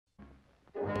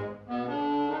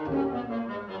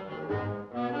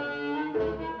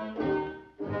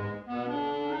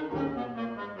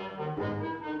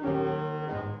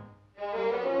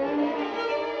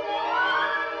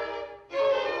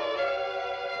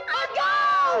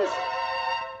ghost!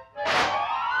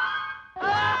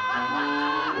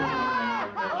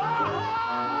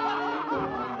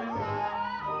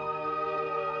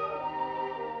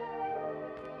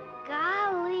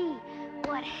 Golly,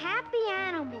 what happy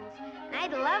animals.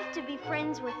 I'd love to be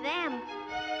friends with them.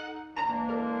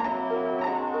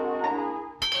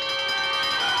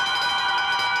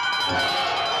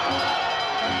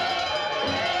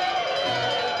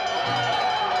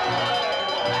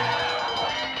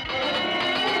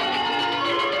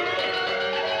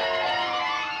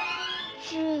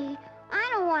 Gee, I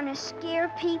don't want to scare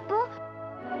people.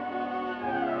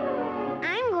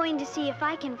 I'm going to see if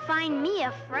I can find me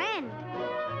a friend.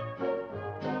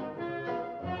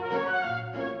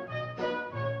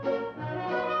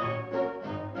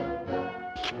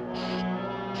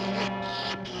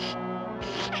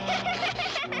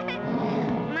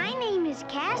 My name is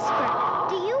Casper.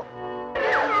 Do you...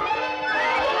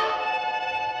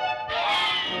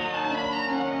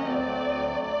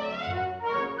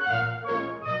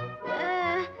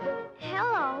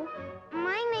 hello.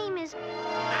 My name is...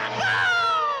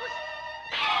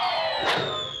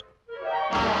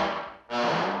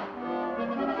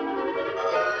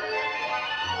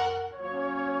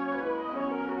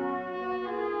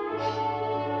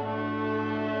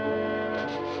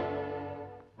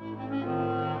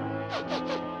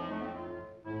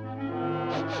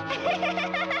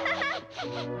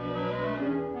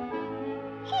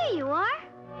 Here you are.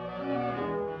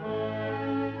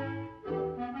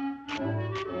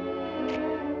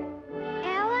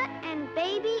 Ella and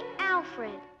baby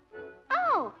Alfred.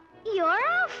 Oh, you're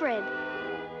Alfred.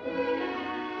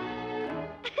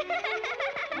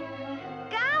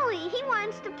 Golly, he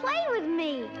wants to play with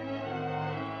me.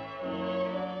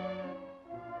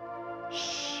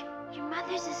 Shh, your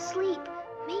mother's asleep.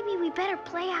 Maybe we better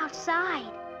play outside.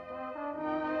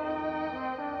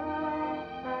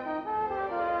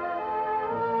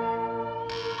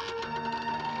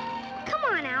 Come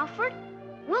on, Alfred.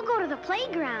 We'll go to the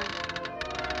playground.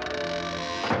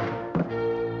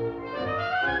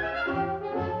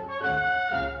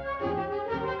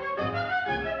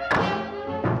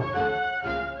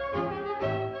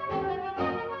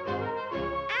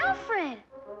 Alfred!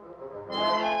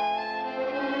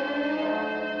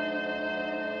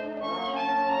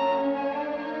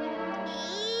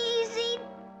 Easy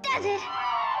does it.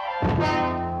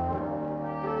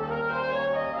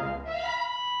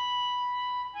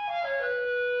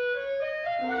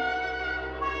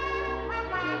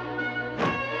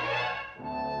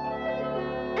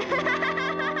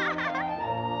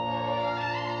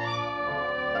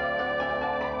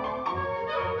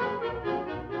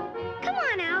 Come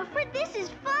on, Alfred, this is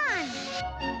fun.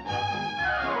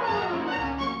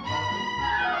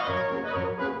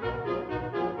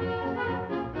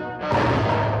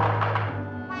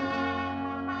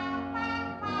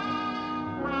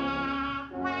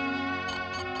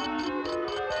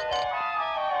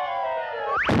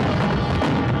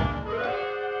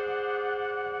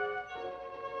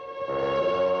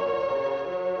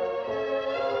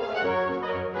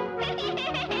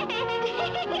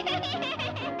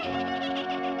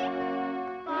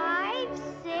 Five,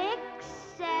 6,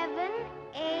 7,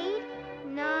 8,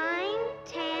 9,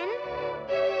 10.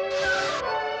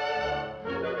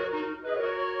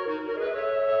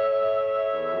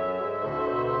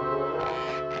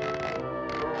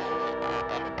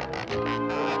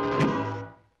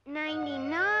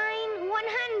 $99,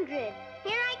 100.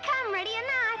 Here I come, ready or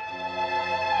not.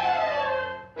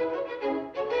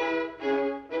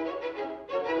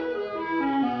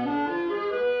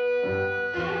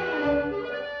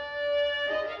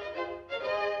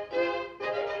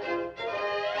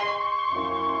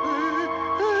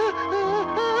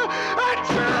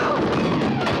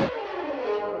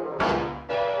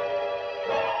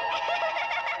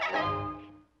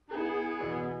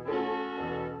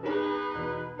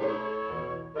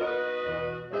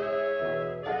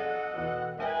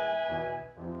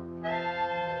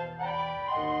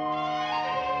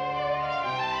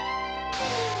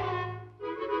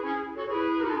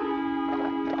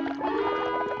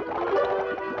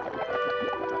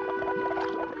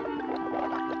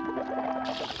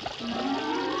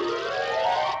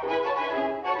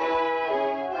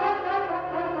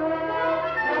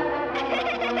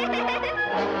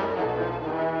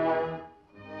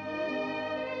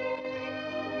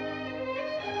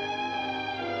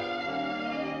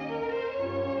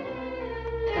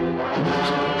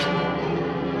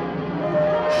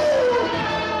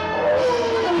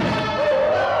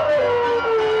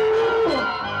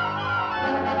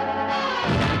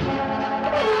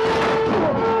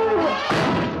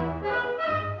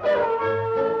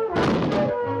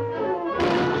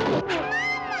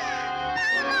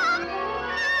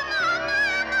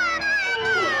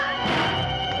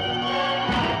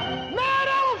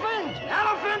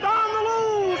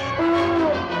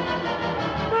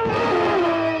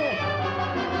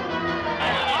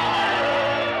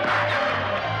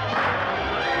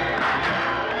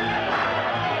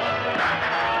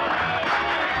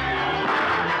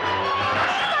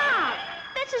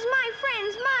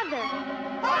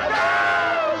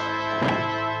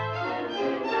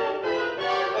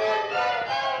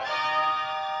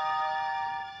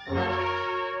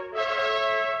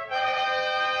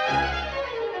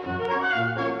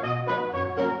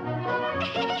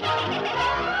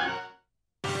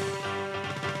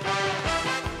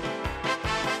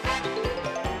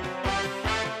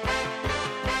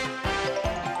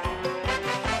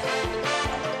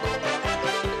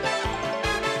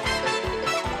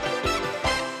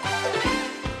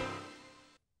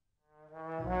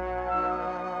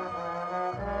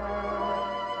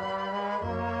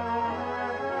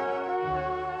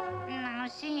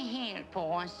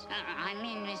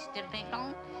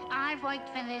 I've worked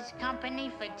for this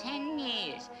company for 10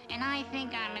 years, and I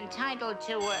think I'm entitled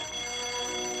to a...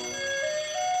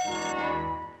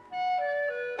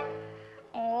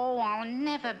 Oh, I'll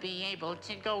never be able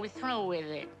to go through with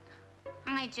it.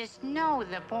 I just know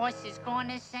the boss is going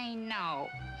to say no.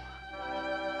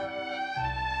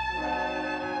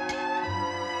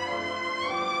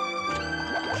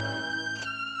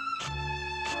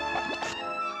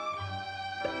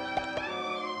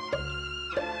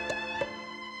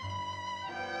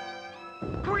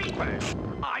 Creepers,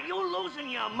 are you losing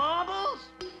your marbles?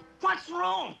 What's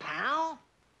wrong, pal?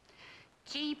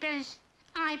 Jeepers,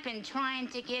 I've been trying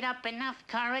to get up enough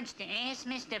courage to ask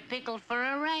Mr. Pickle for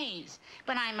a raise,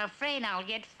 but I'm afraid I'll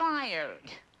get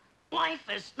fired. Life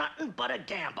is nothing but a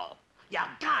gamble. You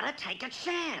gotta take a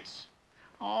chance.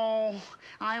 Oh,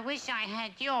 I wish I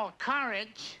had your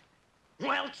courage.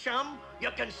 Well, chum, you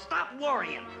can stop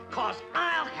worrying, 'cause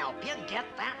I'll help you get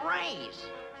that raise.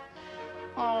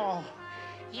 Oh,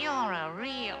 you're a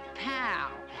real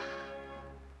pal.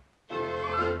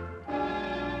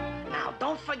 Now,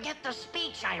 don't forget the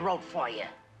speech I wrote for you.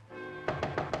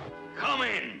 Come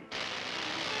in.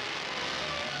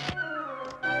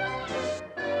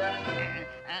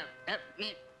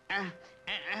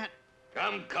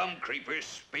 Come, creepers,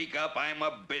 speak up. I'm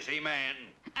a busy man.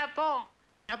 Boss!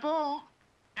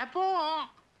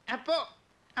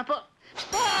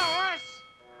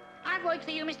 I've worked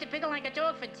for you, Mr. Pickle, like a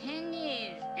dog for 10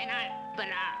 years, and I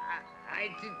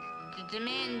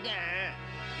demand,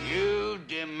 You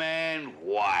demand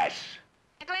what?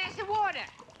 a glass of water.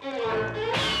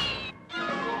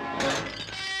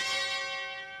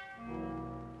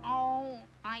 Oh,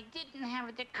 I didn't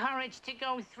have the courage to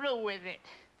go through with it.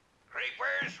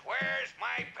 Creepers, where's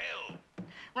my pill?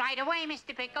 Right away,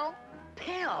 Mr. Pickle.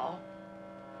 Pill?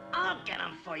 I'll get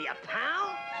him for you,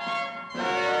 pal.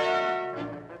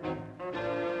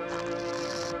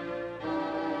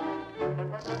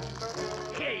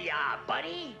 Here you are,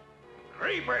 buddy.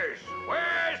 Creepers,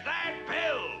 where's that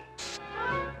pill?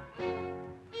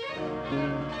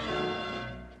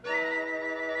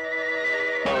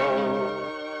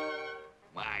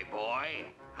 My boy,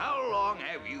 how long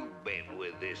have you been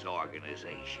with this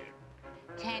organization?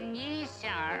 10 years,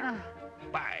 sir.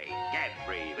 By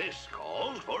Gadfrey, this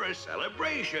calls for a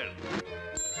celebration.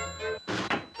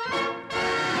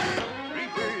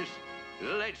 Creepers,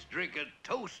 let's drink a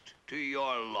toast to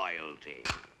your loyalty.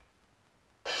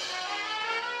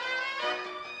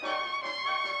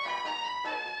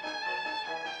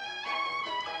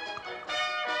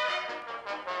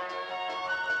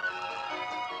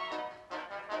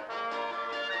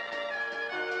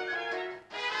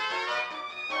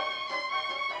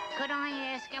 Could I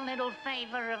ask a little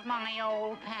favor of my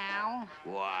old pal?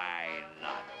 Why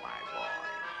not, my boy?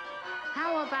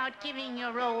 How about giving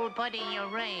your old buddy a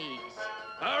raise?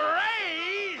 A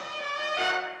raise?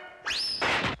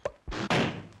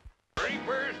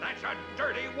 Creepers, that's a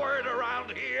dirty word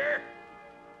around here.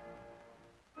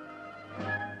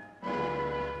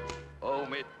 Oh,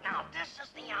 Now, this is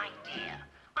the idea.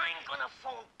 I'm gonna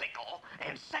phone Pickle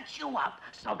and set you up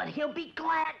so that he'll be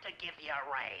glad to give you a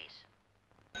raise.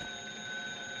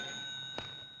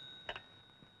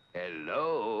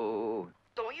 Hello?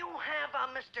 Do you have a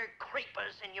Mr.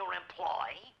 Creepers in your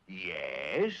employ?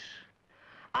 Yes?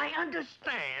 I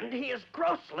understand he is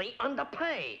grossly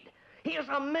underpaid. He is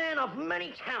a man of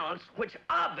many talents which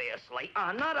obviously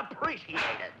are not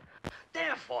appreciated.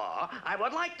 Therefore, I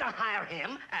would like to hire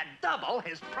him at double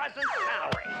his present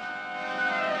salary.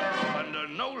 Under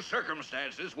no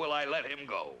circumstances will I let him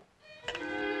go.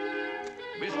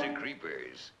 Mr.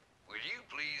 Creepers, will you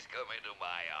please come into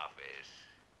my office?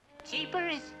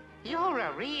 Jeepers, you're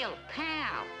a real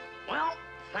pal. Well,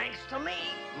 thanks to me,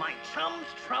 my chum's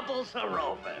troubles are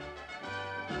over.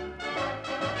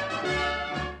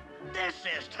 This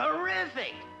is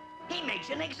terrific. He makes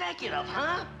an executive,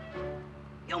 huh?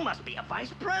 You must be a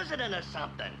vice president or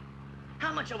something.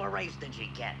 How much of a raise did you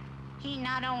get? He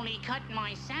not only cut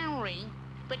my salary,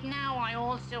 but now I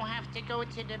also have to go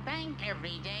to the bank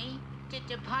every day to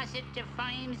deposit the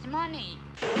firm's money.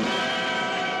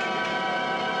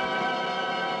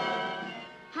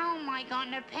 How am I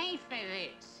gonna pay for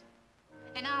this?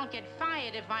 And I'll get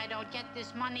fired if I don't get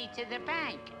this money to the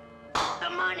bank. The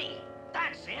money!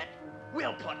 That's it!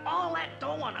 We'll put all that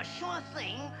dough on a sure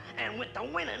thing, and with the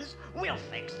winnings, we'll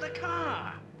fix the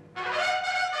car.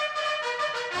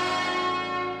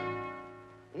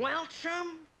 Well,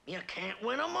 chum, you can't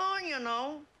win 'em all, you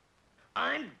know.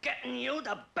 I'm getting you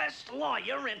the best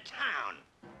lawyer in town.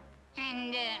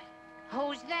 And,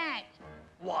 who's that?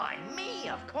 Why, me,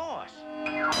 of course.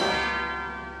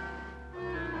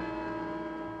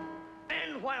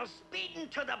 And And while speeding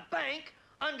to the bank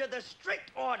under the strict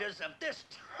orders of this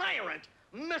tyrant,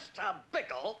 Mr.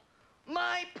 Bickle,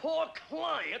 my poor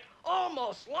client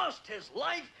almost lost his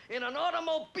life in an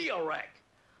automobile wreck.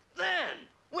 Then,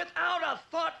 without a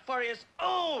thought for his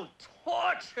own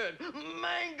tortured,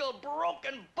 mangled,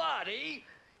 broken body,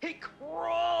 he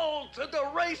crawled to the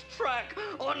racetrack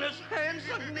on his hands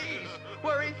and knees,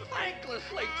 where he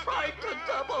thanklessly tried to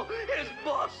double his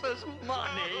boss's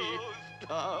money.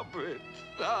 Stop it.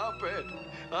 Stop it.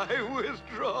 I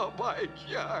withdraw my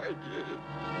charges.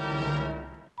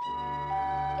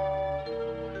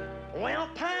 Well,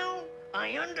 pal,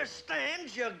 I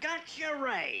understand you got your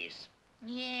raise.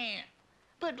 Yeah,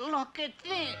 but look at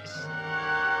this.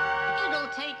 It'll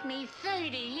take me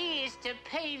 30 years to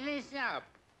pay this up.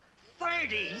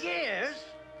 30 years?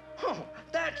 Oh,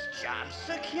 that's job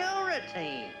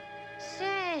security.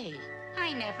 Say,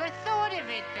 I never thought of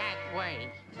it that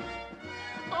way.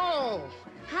 Oh,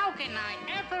 how can I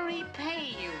ever repay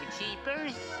you,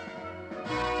 Jeepers?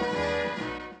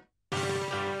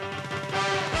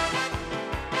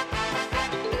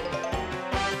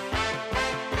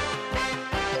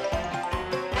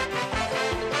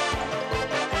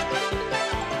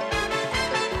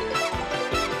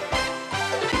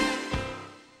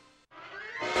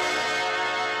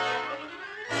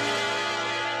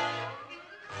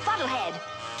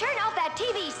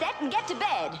 TV set and get to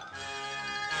bed.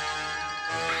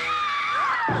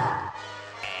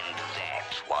 And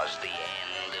that was the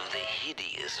end of the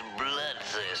hideous,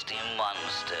 bloodthirsty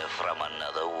monster from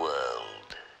another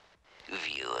world.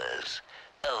 Viewers,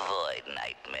 avoid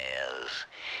nightmares.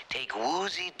 Take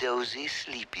woozy-dozy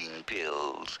sleeping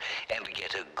pills and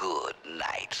get a good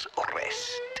night's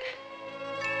rest.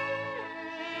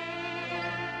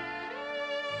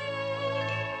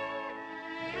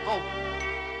 Oh.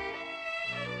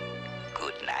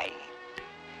 Good night.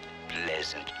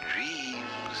 Pleasant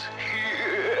dreams.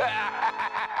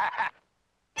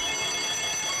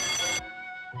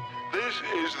 This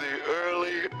is the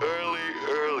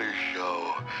early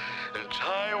show. And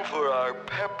time for our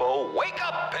Peppo Wake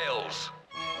up pills!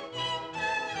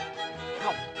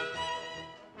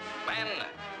 Men,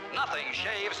 nothing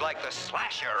shaves like the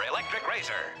Slasher electric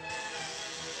razor.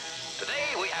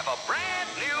 Today we have a brand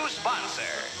new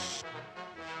sponsor.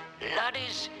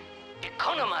 Laddies,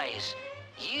 economize.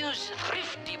 Use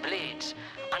thrifty blades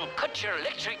and cut your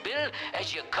electric bill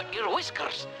as you cut your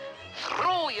whiskers.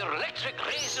 Throw your electric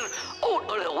razor out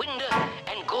of the window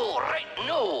and go right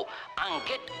now and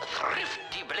get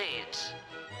thrifty blades.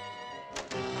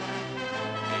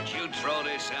 Did you throw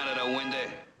this out of the window?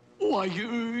 Why,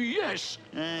 yes.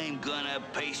 I'm gonna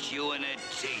paste you in the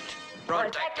teeth.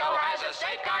 Protecto has a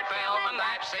safeguard film, and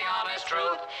that's the honest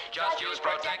truth. Just use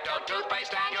Protecto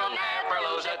toothpaste and you'll never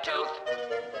lose a tooth.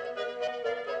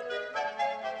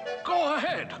 Go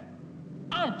ahead.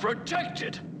 I'm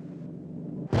protected.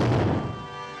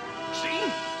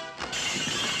 See?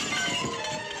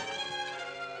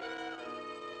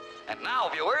 And now,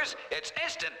 viewers, it's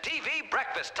instant TV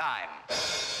breakfast time.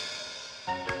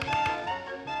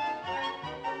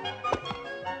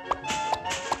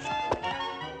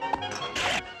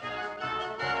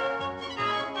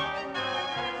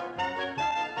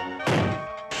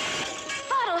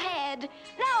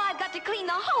 Clean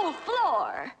the whole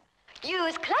floor.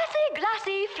 Use classy,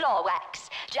 glassy floor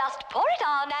wax. Just pour it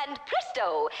on and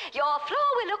presto, your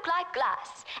floor will look like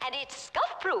glass. And it's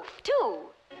scuff-proof,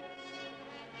 too.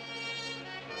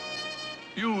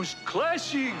 Use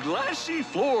classy, glassy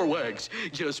floor wax.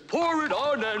 Just pour it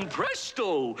on and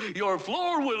presto, your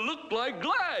floor will look like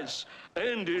glass.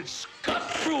 And it's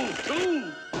scuff-proof,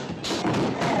 too.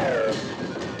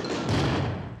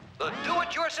 The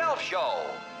Do-It-Yourself Show.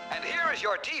 And here is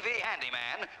your TV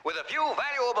handyman with a few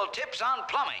valuable tips on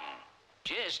plumbing.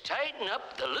 Just tighten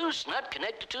up the loose nut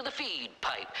connected to the feed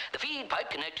pipe. The feed pipe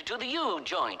connected to the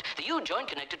U-joint. The U-joint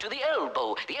connected to the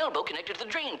elbow. The elbow connected to the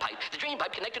drain pipe. The drain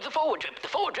pipe connected to the forward drip. The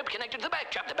forward drip connected to the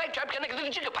back trap. The back trap connected to the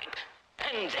jigger pipe.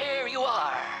 And there you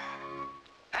are.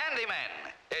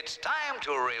 Handyman, it's time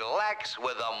to relax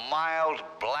with a mild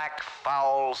black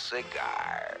fowl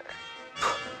cigar.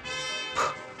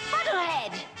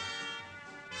 Fuddlehead!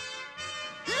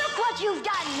 Look what you've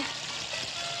done!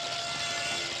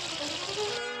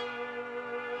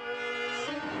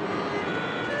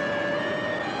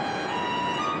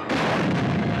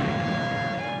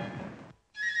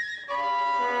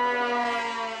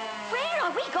 Where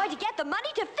are we going to get the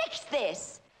money to fix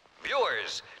this?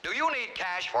 Viewers, do you need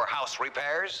cash for house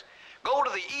repairs? Go to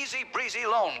the Easy Breezy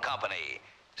Loan Company.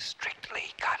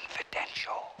 Strictly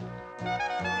confidential.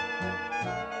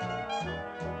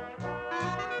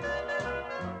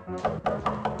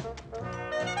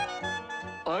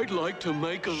 I'd like to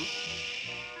make a...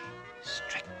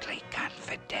 Strictly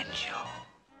confidential.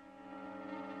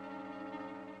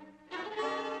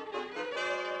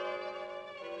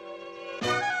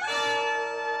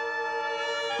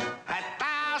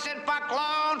 $1,000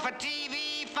 loan for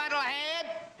TV, Fuddlehead?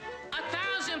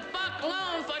 $1,000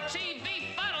 loan for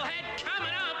TV, Fuddlehead,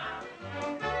 coming up.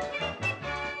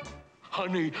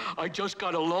 Honey, I just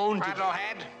got a loan to...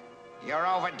 Fuddlehead, you're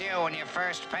overdue on your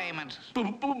first payment.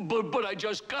 But I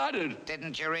just got it.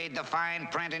 Didn't you read the fine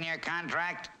print in your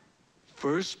contract?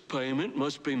 First payment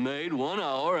must be made 1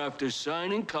 hour after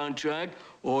signing contract,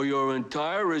 or your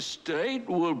entire estate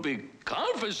will be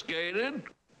confiscated.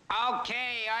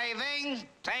 Okay, Irving,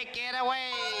 take it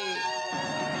away.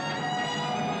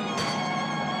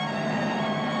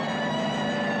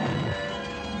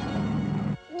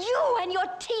 You and your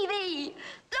TV!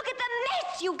 Look at the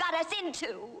mess you got us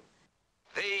into!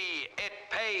 The It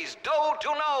Pays Dough to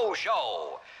Know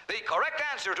show. The correct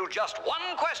answer to just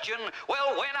one question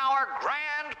will win our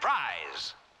grand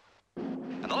prize.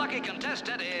 And the lucky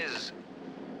contestant is...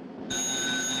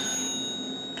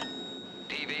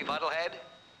 TV Fuddlehead?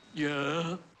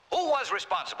 Yeah? Who was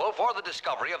responsible for the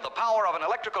discovery of the power of an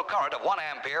electrical current of 1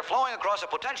 ampere flowing across a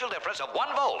potential difference of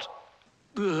 1 volt?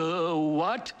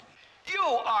 What? You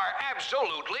are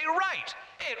absolutely right.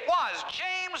 It was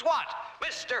James Watt.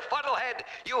 Mr. Fuddlehead,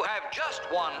 you have just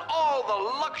won all the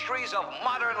luxuries of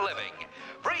modern living.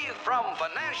 Free from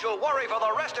financial worry for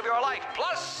the rest of your life,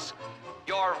 plus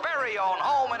your very own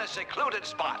home in a secluded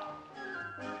spot.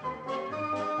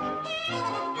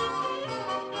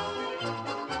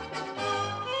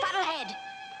 Fuddlehead,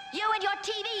 you and your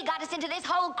TV got us into this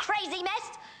whole crazy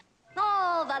mess.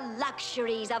 All the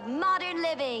luxuries of modern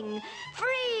living,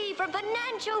 free from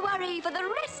financial worry for the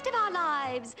rest of our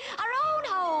lives. Our own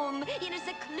home in a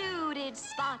secluded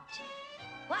spot.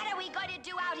 What are we going to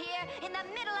do out here in the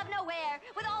middle of nowhere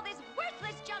with all this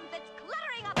worthless junk that's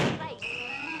cluttering up the place?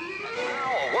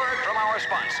 Now, a word from our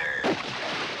sponsor.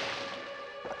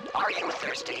 Are you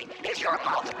thirsty? Is your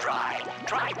mouth dry?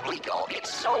 Try Rico.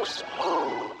 It's so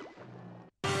smooth.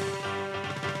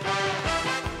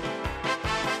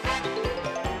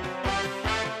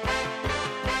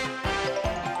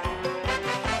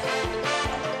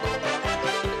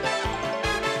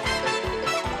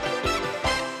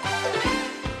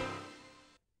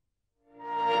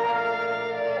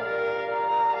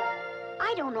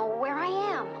 I don't know where I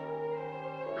am.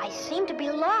 I seem to be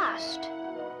lost.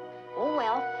 Oh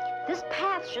well, this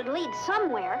path should lead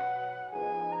somewhere.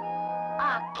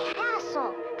 A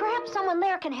castle. Perhaps someone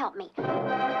there can help me.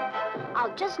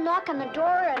 I'll just knock on the door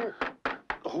and...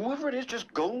 Whoever it is,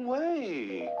 just go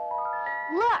away.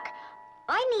 Look,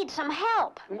 I need some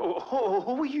help.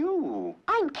 Who are you?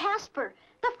 I'm Casper,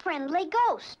 the Friendly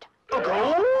Ghost. A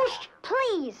ghost?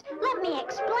 Please, let me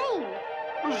explain.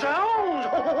 Zounds!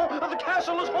 The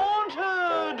castle is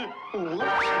haunted!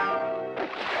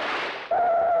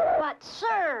 But,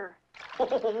 sir...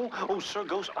 Oh, Sir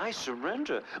Ghost, I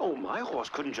surrender. Oh, my horse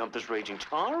couldn't jump this raging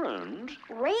torrent.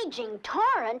 Raging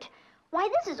torrent? Why,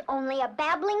 this is only a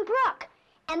babbling brook.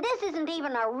 And this isn't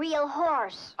even a real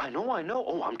horse. I know.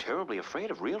 Oh, I'm terribly afraid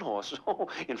of real horses. Oh,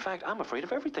 in fact, I'm afraid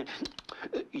of everything.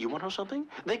 You want to know something?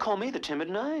 They call me the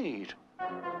Timid Knight.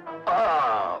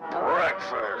 Ah,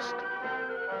 breakfast.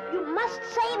 You must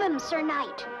save him, Sir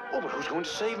Knight. Oh, but who's going to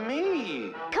save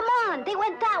me? Come on, they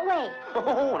went that way.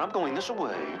 Oh, and I'm going this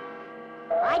way.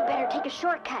 I'd better take a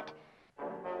shortcut.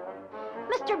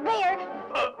 Mr. Bear...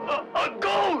 A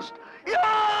ghost!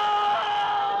 Yeah!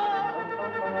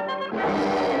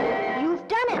 You've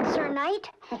done it, Sir Knight.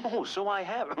 Oh, so I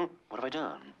have. What have I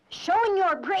done? Showing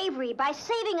your bravery by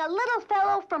saving a little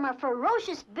fellow from a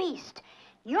ferocious beast.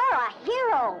 You're a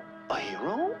hero. A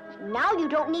hero? Now you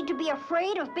don't need to be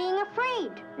afraid of being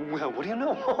afraid. Well, what do you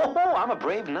know? Oh, I'm a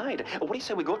brave knight. What do you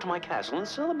say we go to my castle and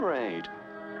celebrate?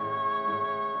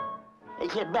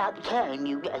 It's about time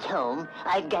you got home.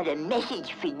 I've got a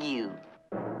message for you.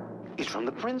 It's from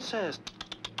the princess.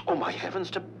 Oh, my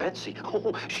heavens to Betsy.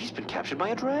 Oh, she's been captured by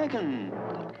a dragon.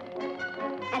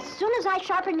 As soon as I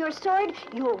sharpen your sword,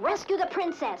 you will rescue the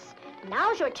princess.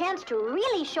 Now's your chance to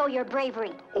really show your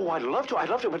bravery. Oh, I'd love to,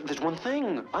 but there's one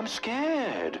thing. I'm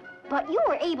scared. But you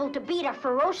were able to beat a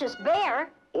ferocious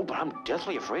bear. Oh, but I'm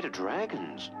deathly afraid of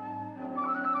dragons.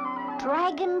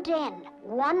 Dragon Den,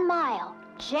 1 mile.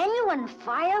 Genuine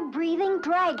fire-breathing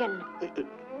dragon.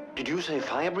 Did you say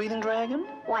fire-breathing dragon?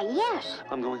 Why, yes.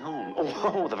 I'm going home.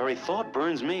 Oh, the very thought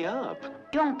burns me up.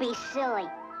 Don't be silly.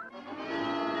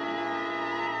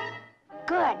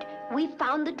 Good. We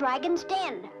found the dragon's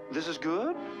den. This is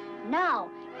good? Now,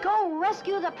 go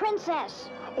rescue the princess.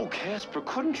 Oh, Casper,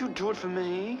 couldn't you do it for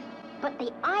me? But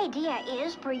the idea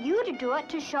is for you to do it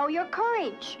to show your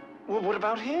courage. Well, what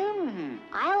about him?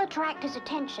 I'll attract his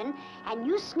attention, and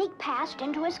you sneak past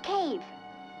into his cave.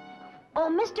 Oh,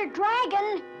 Mr.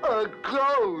 Dragon! A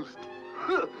ghost!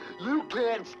 You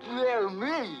can't scare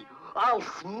me. I'll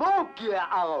smoke you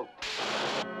out.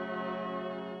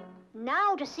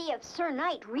 Now to see if Sir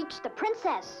Knight reached the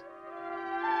princess.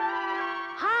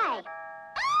 Hi. A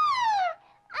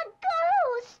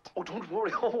ghost! Oh, don't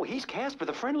worry. Oh, he's Casper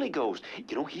the Friendly Ghost.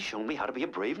 You know, he's shown me how to be a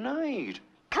brave knight.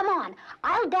 Come on,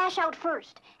 I'll dash out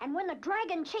first, and when the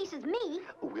dragon chases me...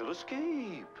 We'll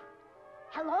escape.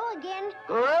 Hello again.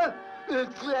 Huh?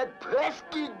 It's that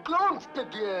pesky ghost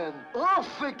again. I'll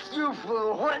fix you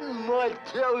for hunting my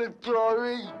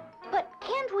territory. But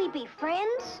can't we be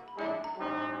friends?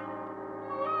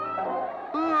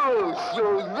 Oh,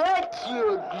 so that's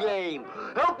your game.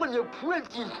 Helping the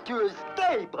princess to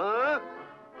escape, huh?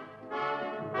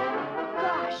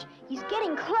 Gosh, he's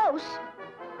getting close.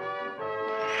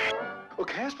 Oh,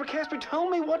 Casper, tell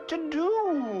me what to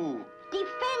do.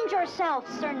 Defend yourself,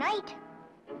 Sir Knight.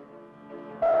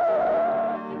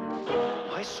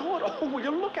 I saw it. Oh, will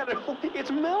you look at it? Oh,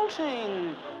 it's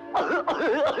melting.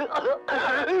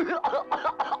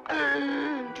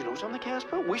 Do you know something,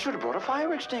 Casper? We should have brought a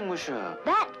fire extinguisher.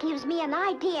 That gives me an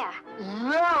idea.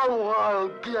 Now I'll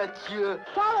get you.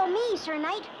 Follow me, Sir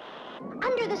Knight.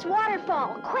 Under this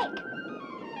waterfall, quick.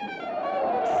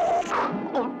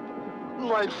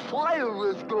 My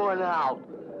fire is going out.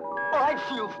 I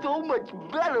feel so much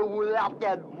better without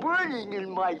that burning in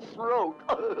my throat.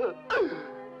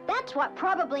 That's what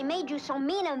probably made you so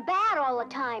mean and bad all the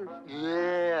time.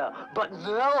 Yeah, but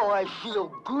now I feel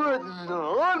good and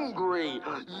hungry.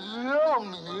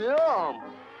 Yum, yum.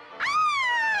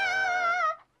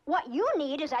 What you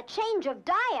need is a change of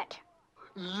diet.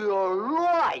 You're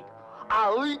right.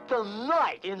 I'll eat the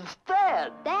knight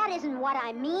instead. That isn't what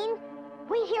I mean.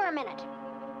 Wait here a minute.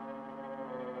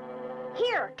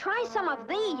 Here, try some of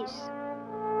these.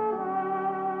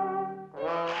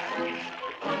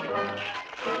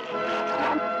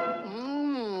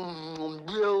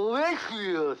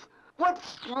 Delicious. What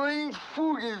strange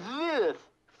food is this?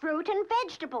 Fruit and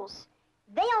vegetables.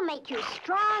 They'll make you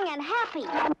strong and happy.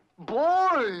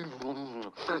 Boy,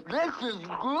 this is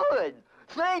good.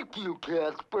 Thank you,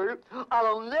 Casper.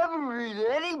 I'll never eat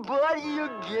anybody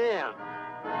again.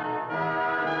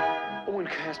 Oh, and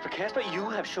Casper, you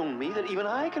have shown me that even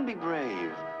I can be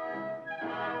brave.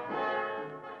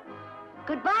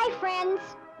 Goodbye, friends.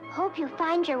 Hope you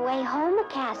find your way home,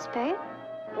 Casper.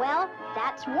 Well,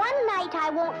 that's one night I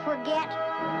won't forget.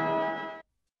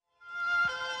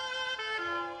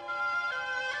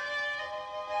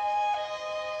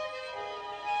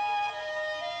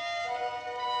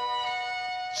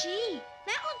 Gee,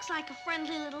 that looks like a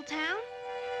friendly little town.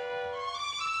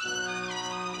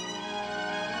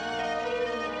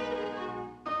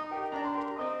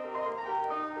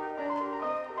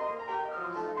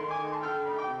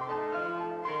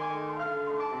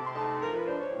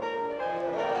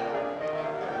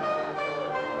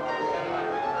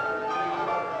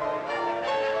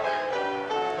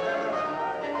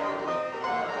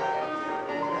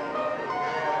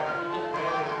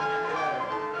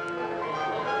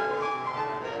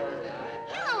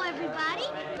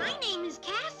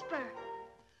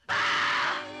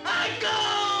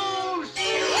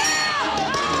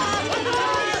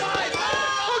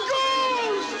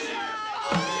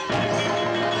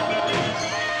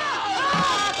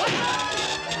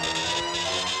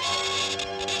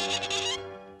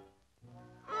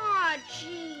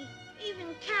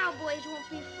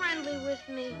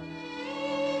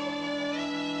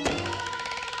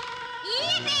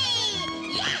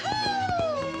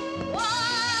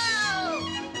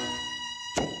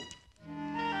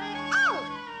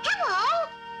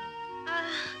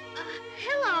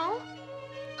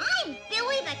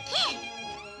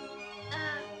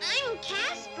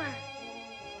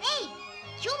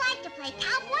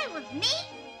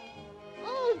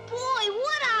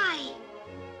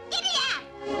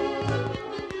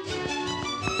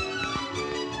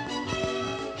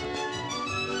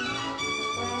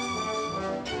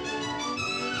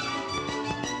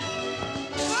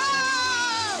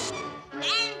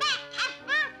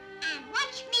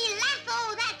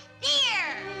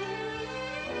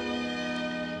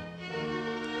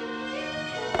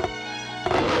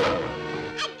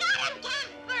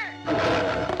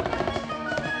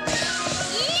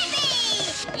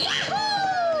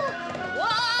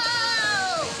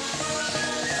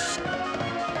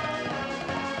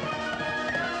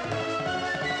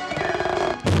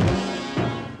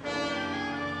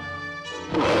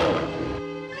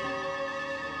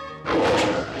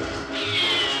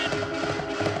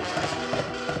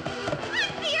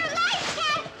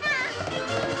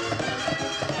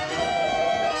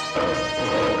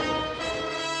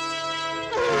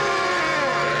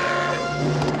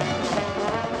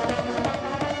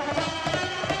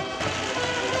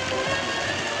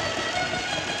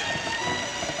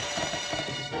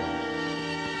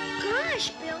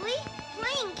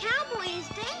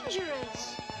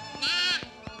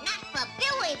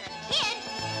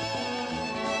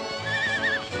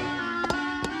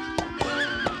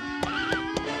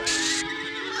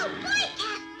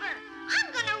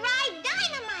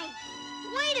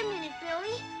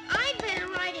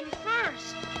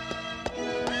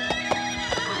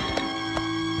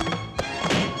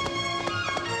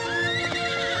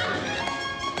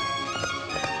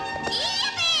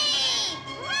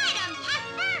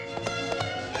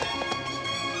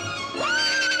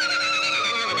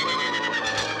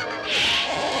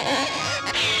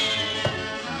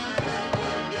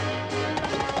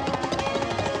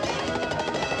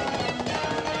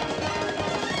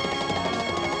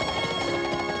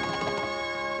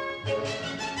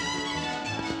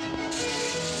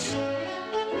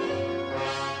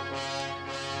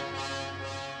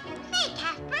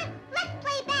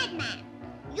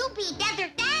 be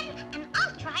Desert Dan, and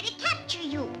I'll try to capture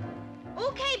you.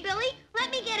 Okay, Billy, let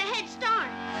me get a head start.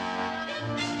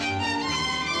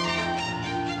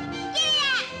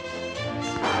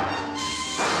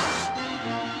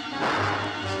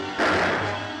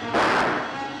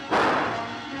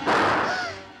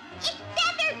 It's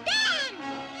Desert Dan!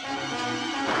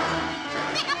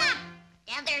 Pick him up,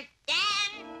 Desert Dan!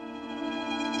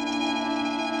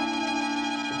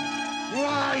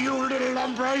 Why, you little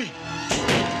hombre!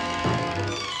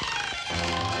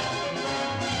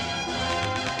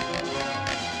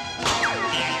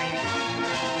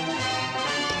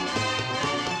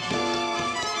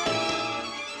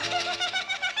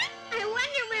 I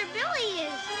wonder where Billy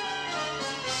is.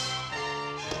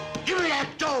 Give me that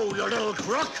dough, you little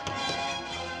crook!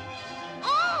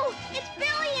 Oh, it's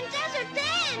Billy and Desert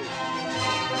Dan.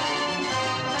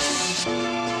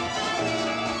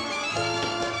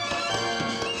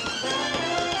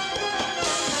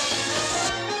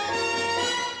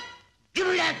 Give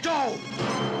me that dough!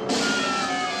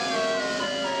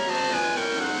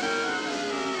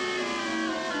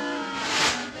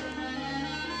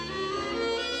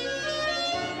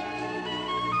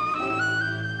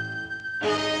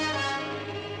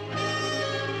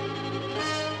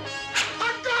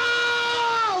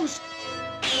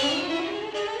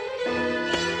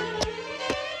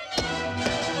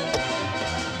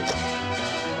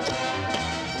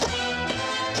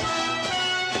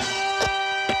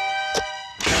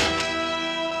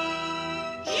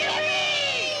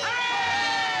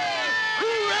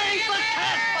 Hooray for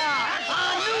Casper,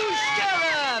 our new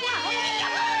sheriff!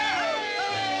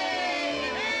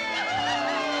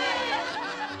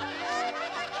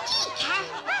 Gee,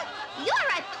 Casper, you're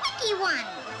a tricky one.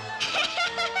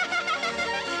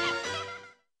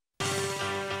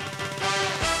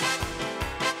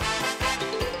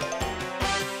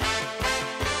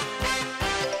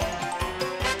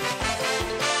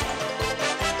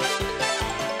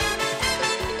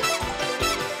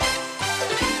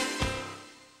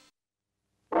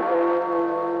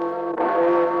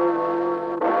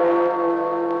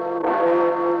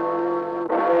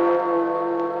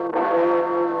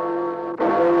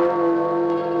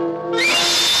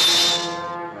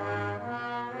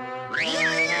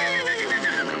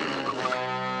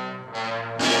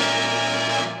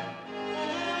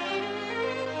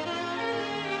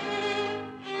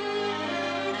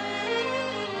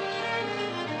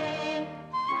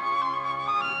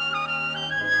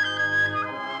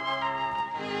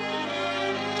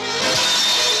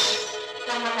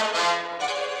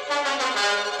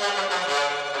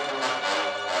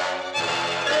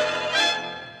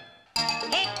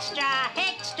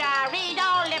 Extra, read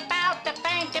all about the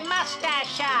phantom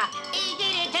mustache. He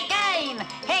did it again.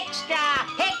 Extra.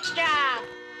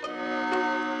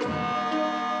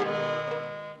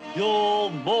 Your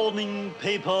morning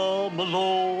paper, my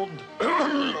lord.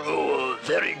 Oh,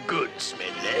 very good,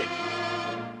 Smedley.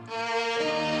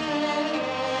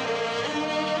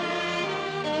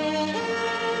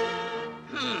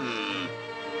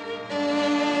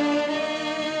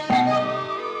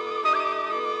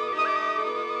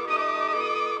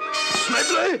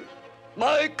 Smedley,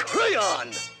 my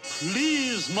crayon!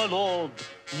 Please, my lord,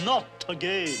 not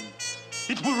again.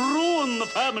 It will ruin the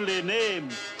family name.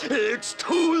 It's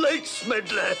too late,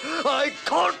 Smedley. I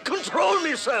can't control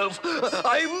myself.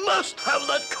 I must have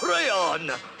that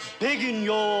crayon. Begging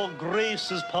your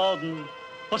grace's pardon,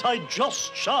 but I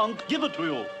just shan't give it to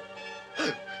you.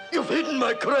 You've hidden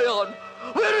my crayon.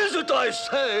 Where is it, I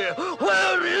say?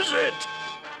 Where is it?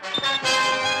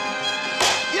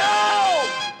 Yo!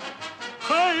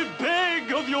 I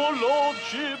beg of your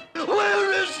lordship.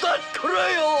 Where is that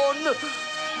crayon?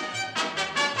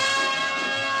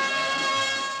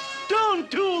 Don't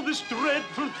do this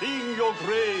dreadful thing, your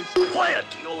grace. Quiet,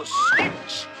 you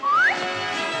snitch!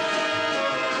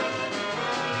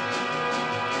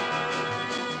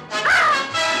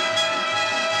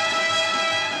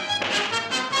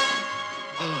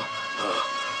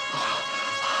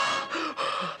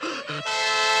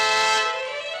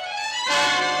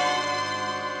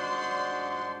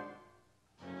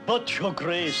 But, your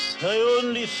grace, I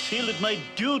only feel it my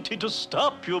duty to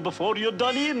stop you before you're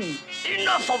done in.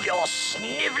 Enough of your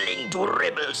sniveling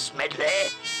dribble, Smedley.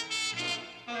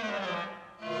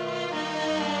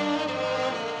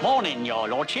 Morning, your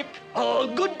lordship. Oh,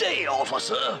 good day,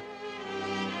 officer.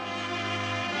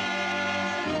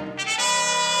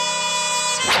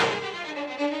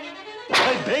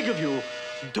 I beg of you,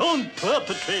 don't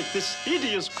perpetrate this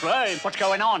hideous crime. What's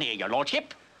going on here, your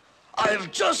lordship?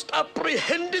 I've just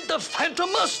apprehended the phantom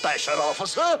mustacher,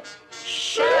 officer.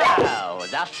 So,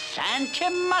 the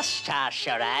phantom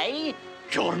mustacher, eh?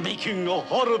 You're making a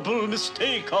horrible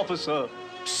mistake, officer.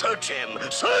 Search him!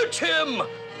 Search him!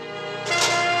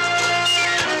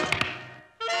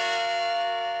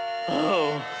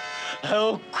 Oh,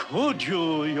 how could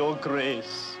you, Your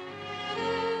Grace?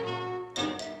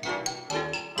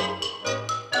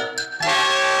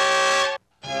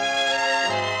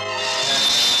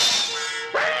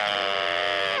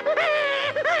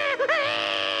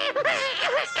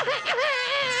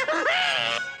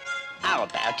 How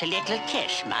about a little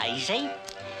kiss, Maisie?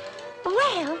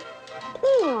 Well,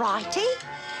 all righty,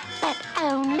 but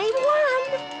only one.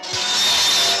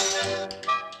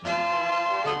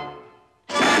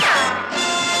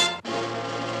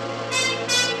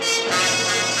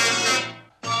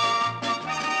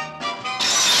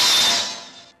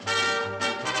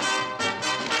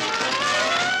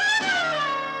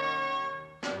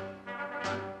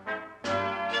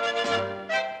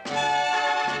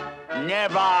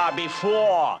 Never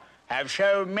before have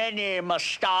so many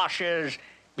moustaches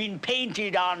been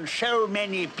painted on so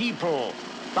many people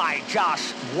by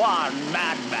just one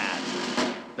madman.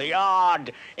 The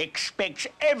yard expects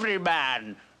every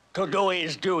man to do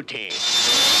his duty.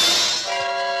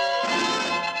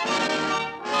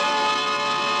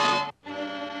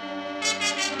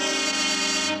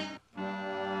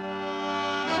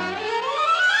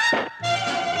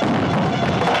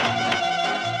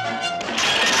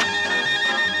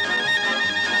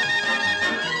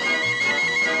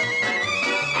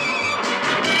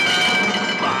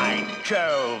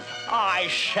 Jove, I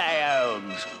say,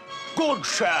 Holmes, good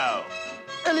show.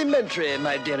 Elementary,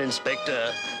 my dear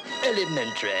Inspector.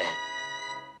 Elementary.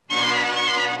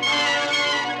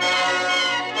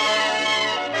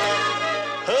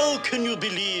 How can you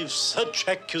believe such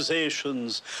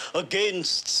accusations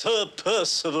against Sir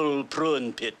Percival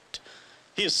Pruitt?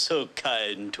 He is so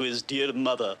kind to his dear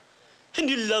mother, and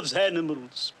he loves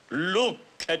animals. Look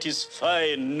at his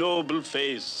fine, noble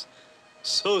face.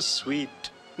 So sweet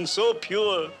and so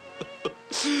pure.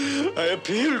 I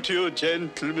appeal to you,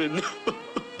 gentlemen.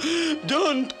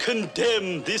 Don't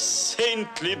condemn this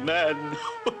saintly man.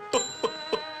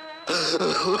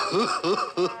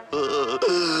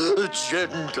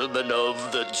 Gentlemen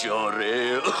of the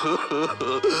jury,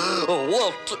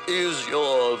 what is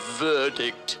your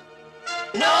verdict?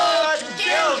 Not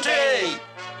guilty!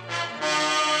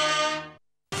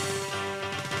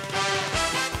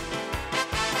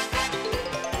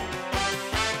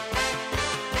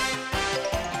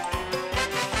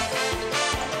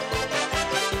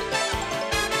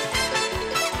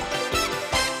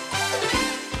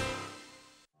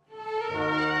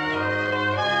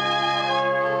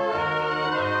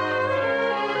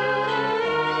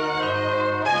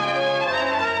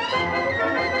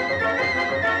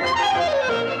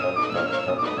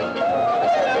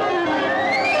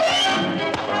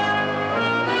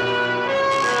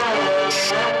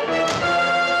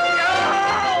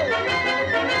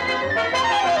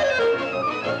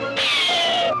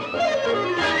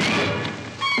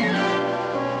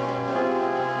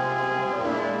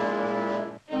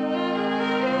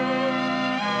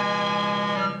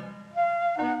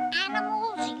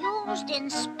 In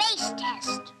space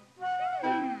test.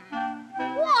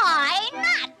 Why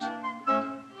not?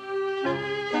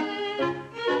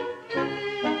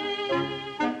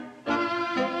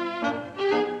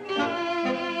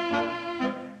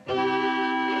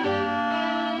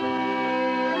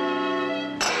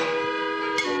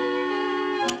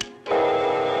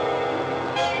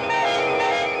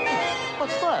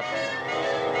 What's that?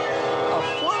 A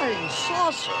flying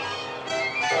saucer.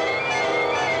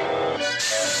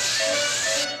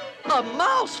 A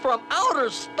mouse from outer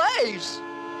space!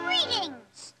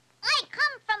 Greetings! I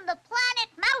come from the planet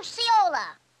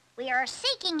Mouseola. We are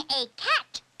seeking a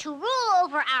cat to rule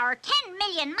over our 10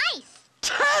 million mice.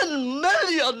 10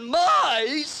 million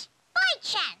mice? By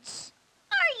chance,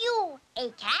 are you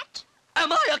a cat?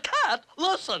 Am I a cat?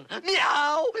 Listen,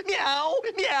 meow, meow,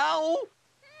 meow.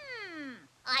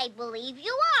 I believe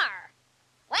you are.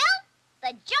 Well,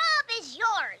 the job is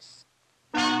yours.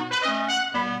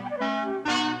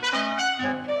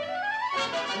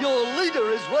 Your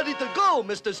leader is ready to go,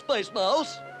 Mr. Space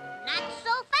Mouse. Not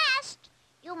so fast.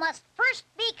 You must first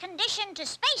be conditioned to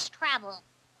space travel.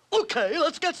 Okay,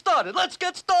 let's get started. Let's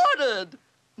get started.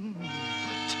 10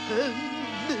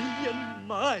 million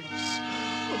mice.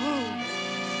 Oh.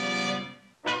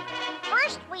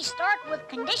 First, we start with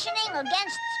conditioning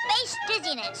against space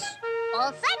dizziness.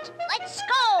 All set? Let's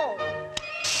go!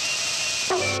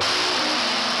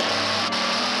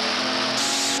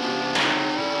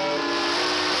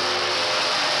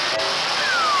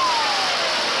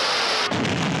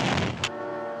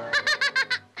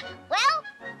 Well,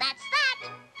 that's that.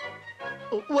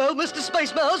 Well, Mr.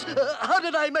 Space Mouse, how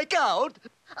did I make out?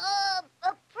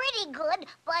 Pretty good,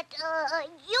 but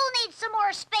you'll need some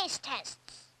more space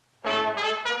tests.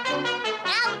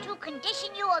 Now to condition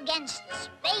you against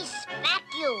space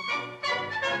vacuum.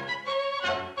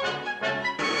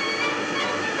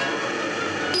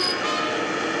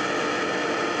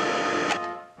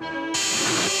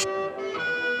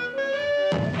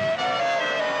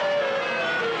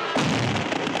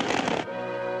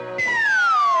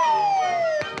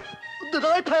 Did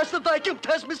I pass the vacuum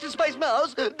test, Mr. Space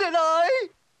Mouse? Did I?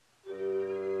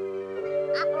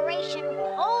 Operation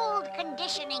Cold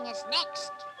Conditioning is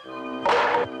next.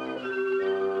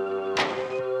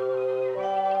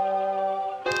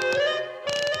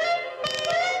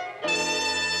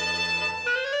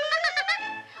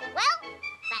 Well,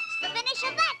 that's the finish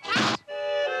of that, Cat.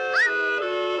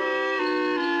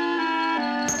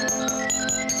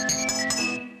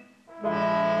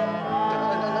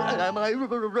 Am I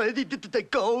ready to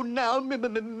go now,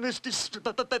 Mr.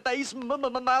 Space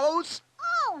Mouse?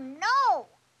 Oh, no!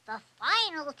 The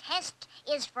final test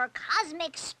is for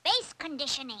cosmic space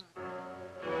conditioning.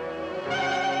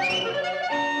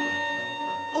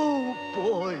 Oh,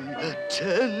 boy.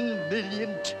 10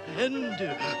 million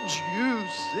tender,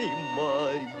 juicy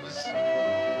mice.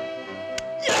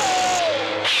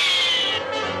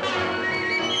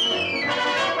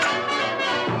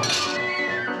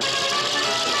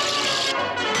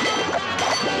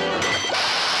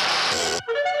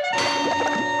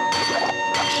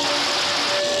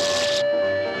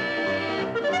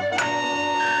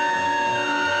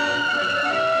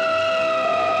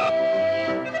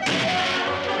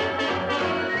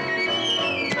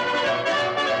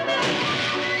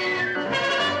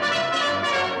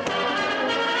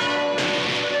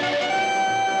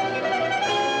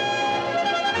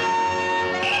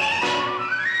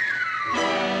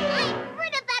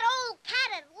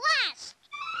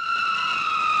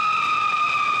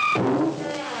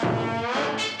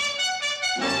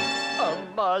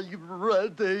 Are you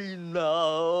ready now?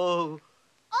 All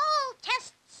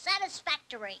tests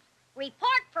satisfactory.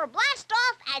 Report for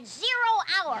blast-off at 0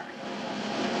 hour.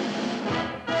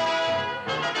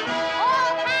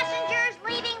 All passengers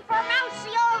leaving for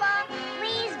Mouseola,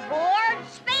 please board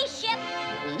spaceship.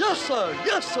 Yes, sir.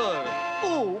 Yes, sir.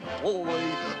 Oh, boy.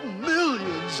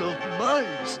 Millions of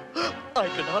mice. I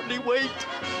can hardly wait.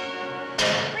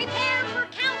 Prepare for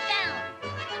countdown.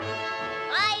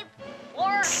 5,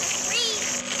 4, 3,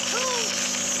 2,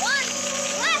 1,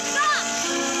 blast off!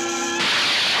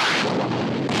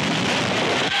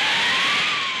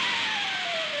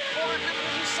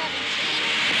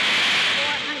 417,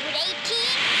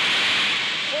 418,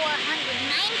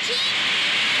 419,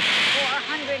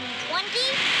 420,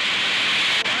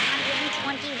 421,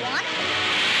 422.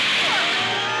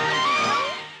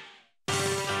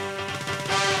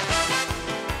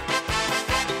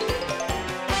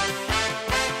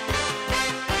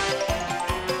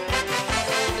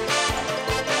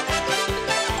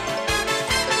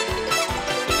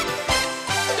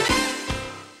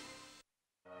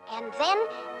 And then,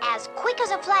 as quick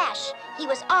as a flash, he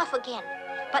was off again.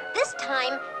 But this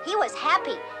time, he was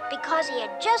happy because he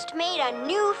had just made a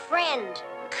new friend.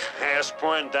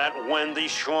 Casper and that Wendy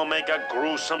sure make a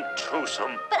gruesome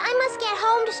twosome. But I must get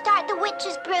home to start the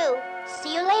witch's brew.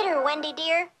 See you later, Wendy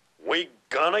dear. We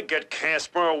gonna get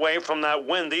Casper away from that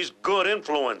Wendy's good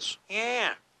influence.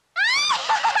 Yeah.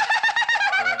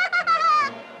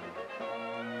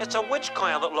 It's a witch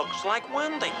coil that looks like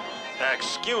Wendy.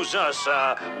 Excuse us,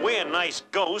 we're nice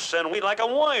ghosts and we'd like a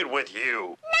word with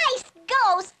you. Nice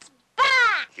ghosts,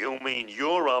 bah! You mean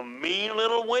you're a mean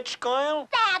little witch coil?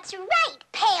 That's right,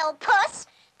 Pale Puss.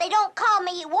 They don't call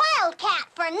me Wildcat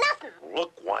for nothing.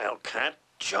 Look, Wildcat,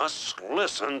 just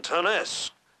listen to this.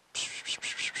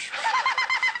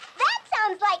 That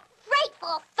sounds like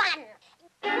frightful fun.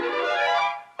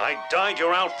 I dyed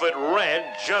your outfit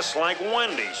red just like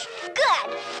Wendy's.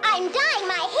 Good. I'm dyeing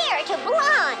my hair to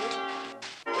blonde.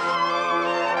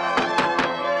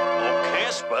 Oh,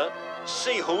 Casper,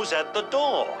 see who's at the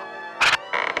door.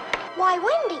 Why,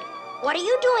 Wendy, what are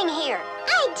you doing here?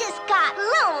 I just got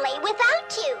lonely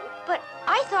without you. But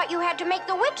I thought you had to make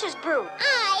the witch's brew.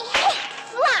 I hate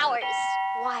flowers.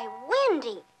 Why,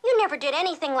 Wendy, you never did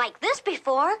anything like this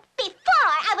before.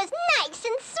 Before, I was nice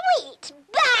and sweet.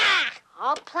 Bah!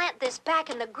 I'll plant this back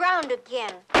in the ground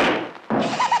again.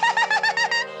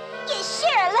 You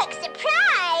sure look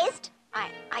surprised.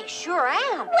 I sure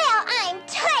am. Well, I'm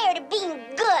tired of being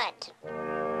good.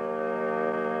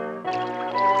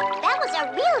 That was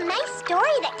a real nice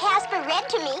story that Casper read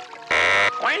to me.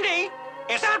 Wendy,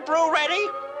 is that brew ready?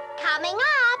 Coming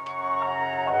up.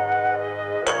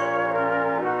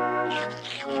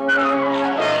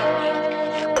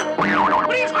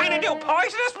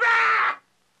 poisonous. Ah!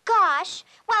 Gosh,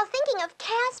 while thinking of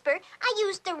Casper, I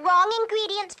used the wrong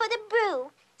ingredients for the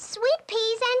brew. Sweet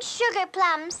peas and sugar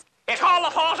plums. It's all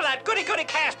the fault of that goody-goody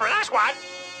Casper, that's what.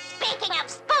 Speaking of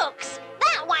spooks,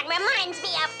 that one reminds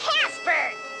me of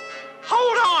Casper.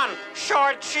 Hold on,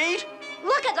 short sheet.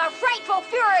 Look at the frightful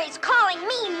furies calling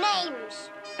me names.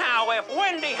 Now, if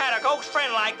Wendy had a ghost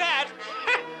friend like that,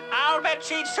 I'll bet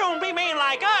she'd soon be mean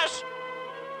like us.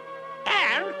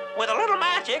 And with a little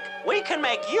magic, we can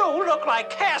make you look like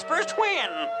Casper's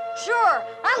twin. Sure,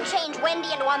 I'll change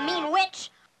Wendy into a mean witch.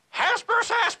 Hasper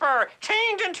Sasper,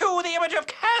 changed into the image of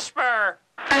Casper.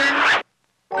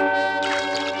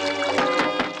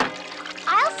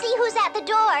 I'll see who's at the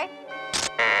door.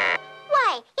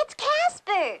 Why, it's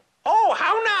Casper. Oh,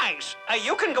 how nice.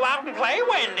 You can go out and play,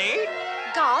 Wendy.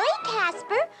 Golly,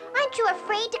 Casper, aren't you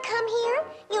afraid to come here?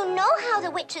 You know how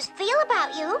the witches feel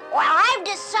about you. Well, I've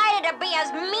decided to be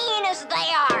as mean as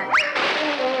they are.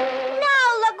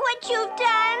 Now look what you've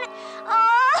done.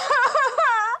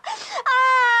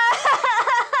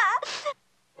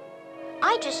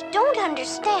 I just don't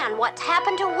understand what's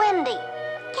happened to Wendy.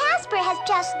 Casper has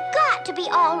just got to be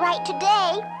all right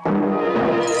today.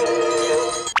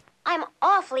 I'm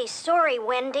awfully sorry,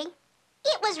 Wendy.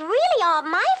 It was really all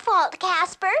my fault,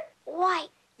 Casper. Why,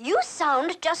 you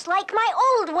sound just like my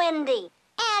old Wendy.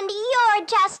 And you're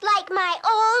just like my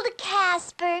old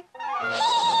Casper.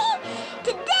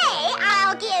 Today,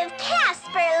 I'll give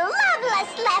Casper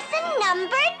Loveless lesson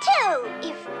number 2.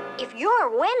 If you're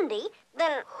Wendy,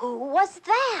 then who was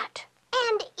that?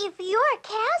 And if you're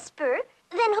Casper,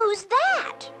 then who's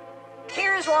that?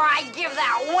 Here's where I give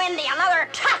that Wendy another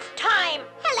tough time.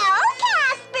 Hello,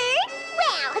 Casper.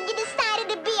 Well, have you decided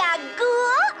to be a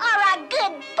ghoul or a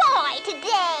good boy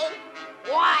today?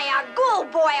 Why, a ghoul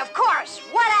boy, of course.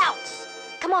 What else?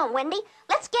 Come on, Wendy.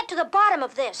 Let's get to the bottom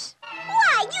of this.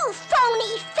 Why, you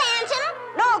phony phantom!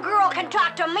 No girl can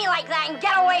talk to me like that and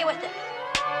get away with it.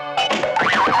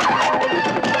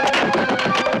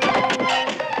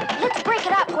 Let's break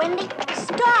it up, Wendy.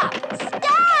 Stop!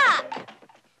 Stop!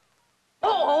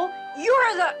 Uh-oh,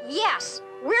 you're the... Yes,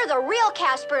 we're the real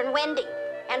Casper and Wendy.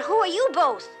 And who are you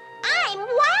both? I'm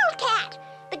Wildcat.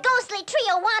 The ghostly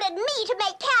trio wanted me to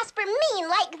make Casper mean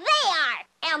like they are.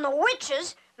 And the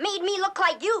witches made me look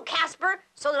like you, Casper,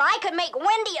 so that I could make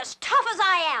Wendy as tough as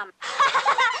I am.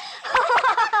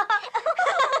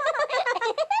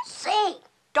 Say,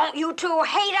 don't you two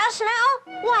hate us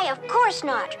now? Why, of course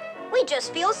not. We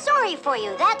just feel sorry for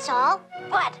you, that's all.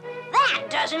 But that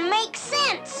doesn't make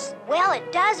sense. Well,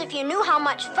 it does if you knew how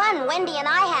much fun Wendy and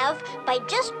I have by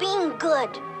just being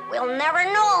good. We'll never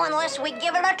know unless we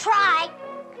give it a try.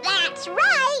 That's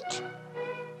right.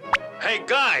 Hey,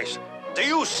 guys, do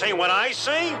you see what I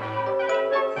see?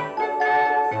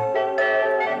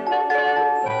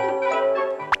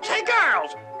 Say,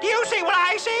 girls, do you see what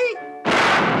I see?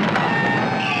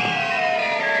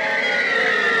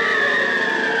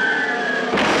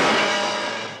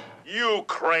 You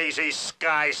crazy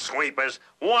sky sweepers.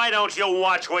 Why don't you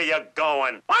watch where you're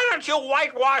going? Why don't you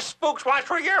whitewash spooks watch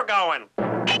where you're going?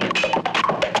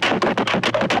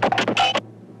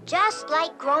 Just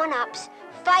like grown-ups,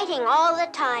 fighting all the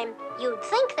time. You'd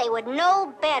think they would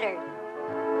know better.